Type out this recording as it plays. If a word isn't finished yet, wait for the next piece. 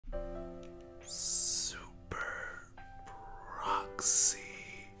sexy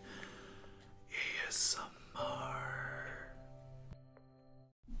ASMR.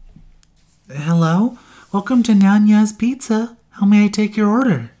 Hello? Welcome to Nyanya's Pizza. How may I take your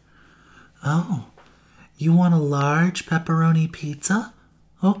order? Oh, you want a large pepperoni pizza?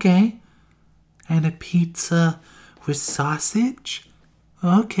 Okay. And a pizza with sausage?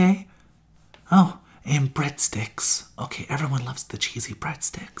 Okay. Oh, and breadsticks. Okay, everyone loves the cheesy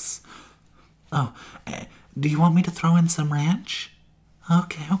breadsticks. Oh, do you want me to throw in some ranch?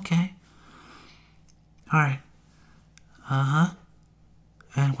 Okay. Alright. Uh-huh.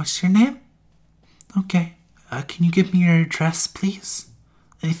 And what's your name? Okay. Can you give me your address, please?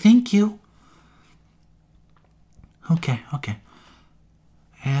 Thank you. Okay.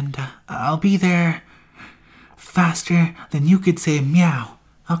 And I'll be there faster than you could say meow.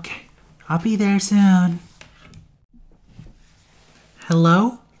 Okay. I'll be there soon.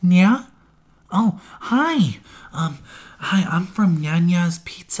 Hello? Nya? Oh, hi. Hi, I'm from Nyanya's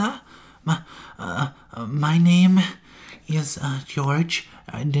Pizza. My name is George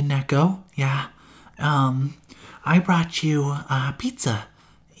Dineko. Yeah. I brought you pizza.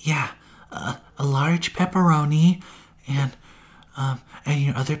 Yeah. A large pepperoni and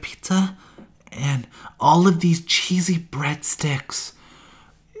your other pizza and all of these cheesy breadsticks.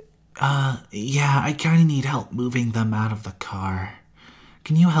 Yeah, I kind of need help moving them out of the car.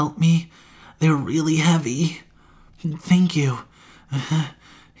 Can you help me? They're really heavy. Thank you.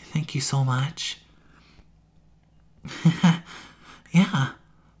 Thank you so much. Yeah.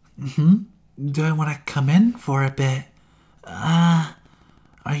 Do I want to come in for a bit? Are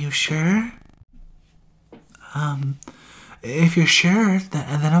you sure? If you're sure,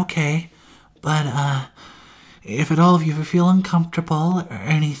 then okay. But, if at all of you feel uncomfortable or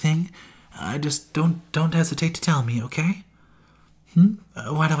anything, just don't hesitate to tell me, okay?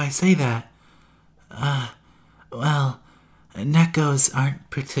 Why do I say that? Well, Nekos aren't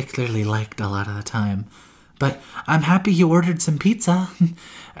particularly liked a lot of the time. But I'm happy you ordered some pizza.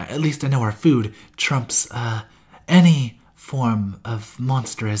 At least I know our food trumps, any form of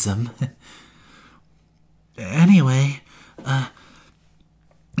monsterism. Anyway,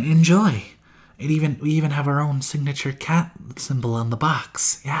 enjoy. We even have our own signature cat symbol on the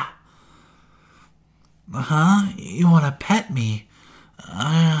box. Yeah. You want to pet me?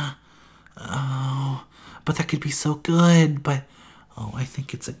 Oh, but that could be so good. But I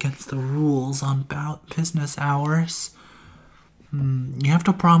think it's against the rules on business hours. You have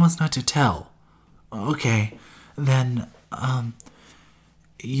to promise not to tell. Okay, then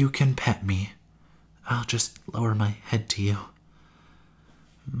you can pet me. I'll just lower my head to you.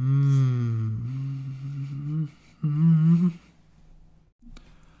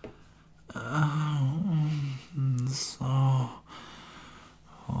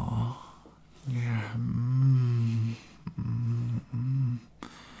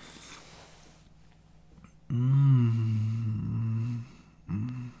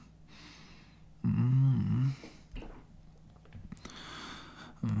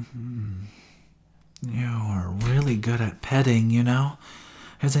 You are really good at petting, you know?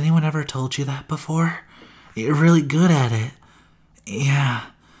 Has anyone ever told you that before? You're really good at it. Yeah.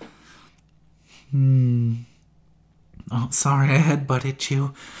 Oh, sorry I headbutted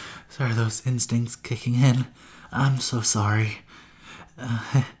you. Sorry, those instincts kicking in. I'm so sorry.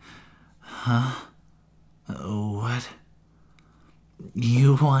 What?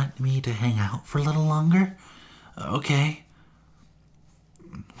 You want me to hang out for a little longer? Okay.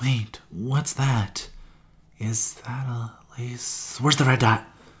 Wait, what's that? Is that a lace? Where's the red dot?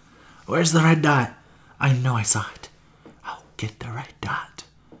 Where's the red dot? I know I saw it. I'll get the red dot.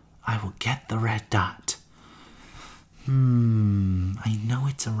 I will get the red dot. I know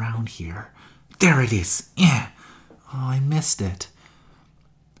it's around here. There it is. Yeah. Oh, I missed it.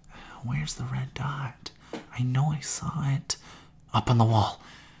 Where's the red dot? I know I saw it. Up on the wall.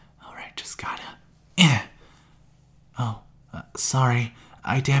 Alright, just gotta. Yeah. Oh, sorry.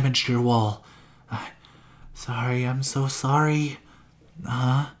 I damaged your wall. Sorry, I'm so sorry.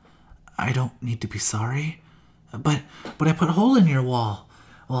 I don't need to be sorry. But I put a hole in your wall.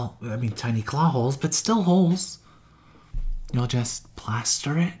 Well, I mean tiny claw holes, but still holes. You'll just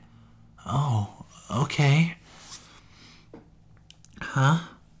plaster it? Oh, okay.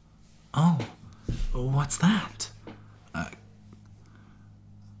 Oh, what's that?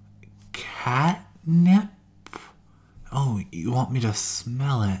 Catnip? Oh, you want me to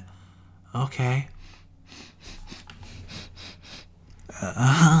smell it? Okay.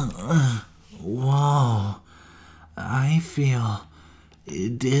 Whoa. I feel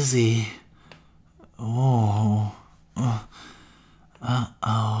dizzy. Oh.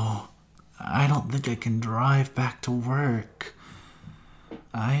 Uh-oh. I don't think I can drive back to work.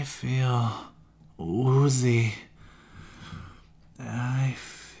 I feel woozy. I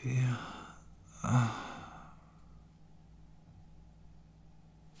feel...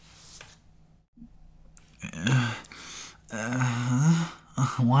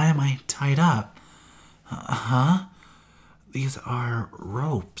 Why am I tied up? Huh? These are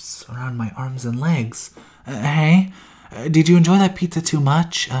ropes around my arms and legs. Hey, did you enjoy that pizza too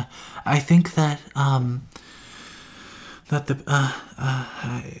much? I think that, oh,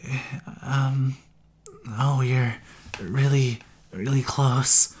 you're really, really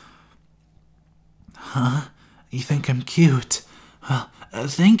close. Huh? You think I'm cute? Well,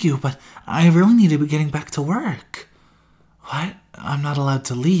 thank you, but I really need to be getting back to work. What? I'm not allowed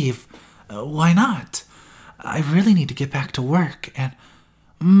to leave. Why not? I really need to get back to work and...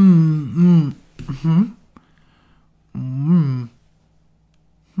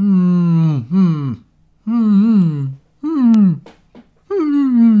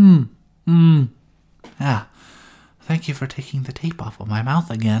 Yeah, thank you for taking the tape off of my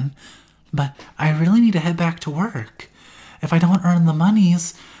mouth again. But I really need to head back to work. If I don't earn the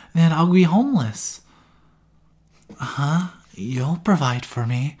monies, then I'll be homeless. You'll provide for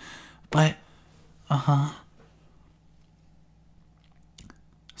me, but...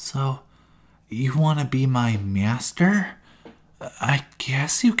 So, you want to be my master? I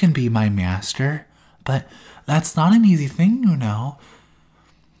guess you can be my master, but that's not an easy thing, you know.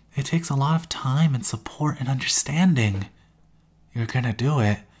 It takes a lot of time and support and understanding. You're gonna do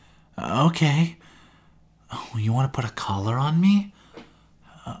it. Okay. Oh, you want to put a collar on me?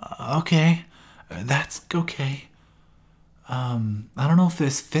 Okay. That's okay. I don't know if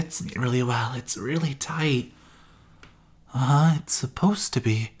this fits me really well. It's really tight. It's supposed to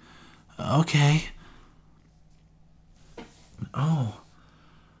be. Okay. Oh.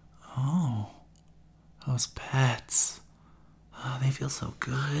 Those pets. Oh, they feel so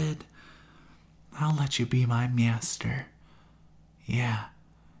good. I'll let you be my master. Yeah,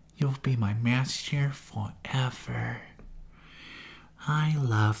 you'll be my master forever. I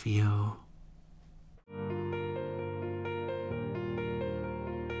love you.